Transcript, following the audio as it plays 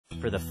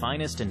For the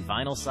finest in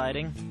vinyl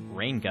siding,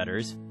 rain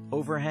gutters,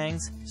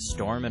 overhangs,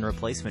 storm and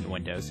replacement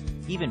windows,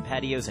 even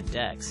patios and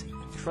decks,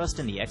 trust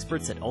in the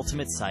experts at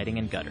Ultimate Siding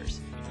and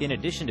Gutters. In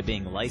addition to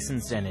being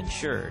licensed and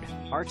insured,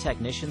 our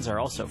technicians are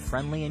also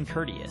friendly and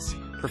courteous,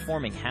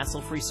 performing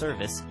hassle-free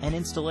service and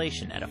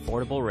installation at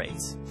affordable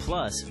rates.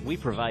 Plus, we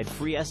provide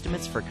free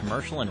estimates for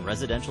commercial and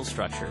residential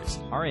structures.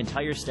 Our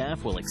entire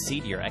staff will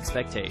exceed your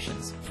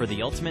expectations. For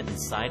the ultimate in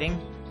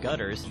siding,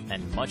 gutters,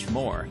 and much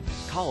more,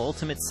 call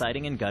Ultimate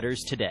Siding and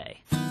Gutters today.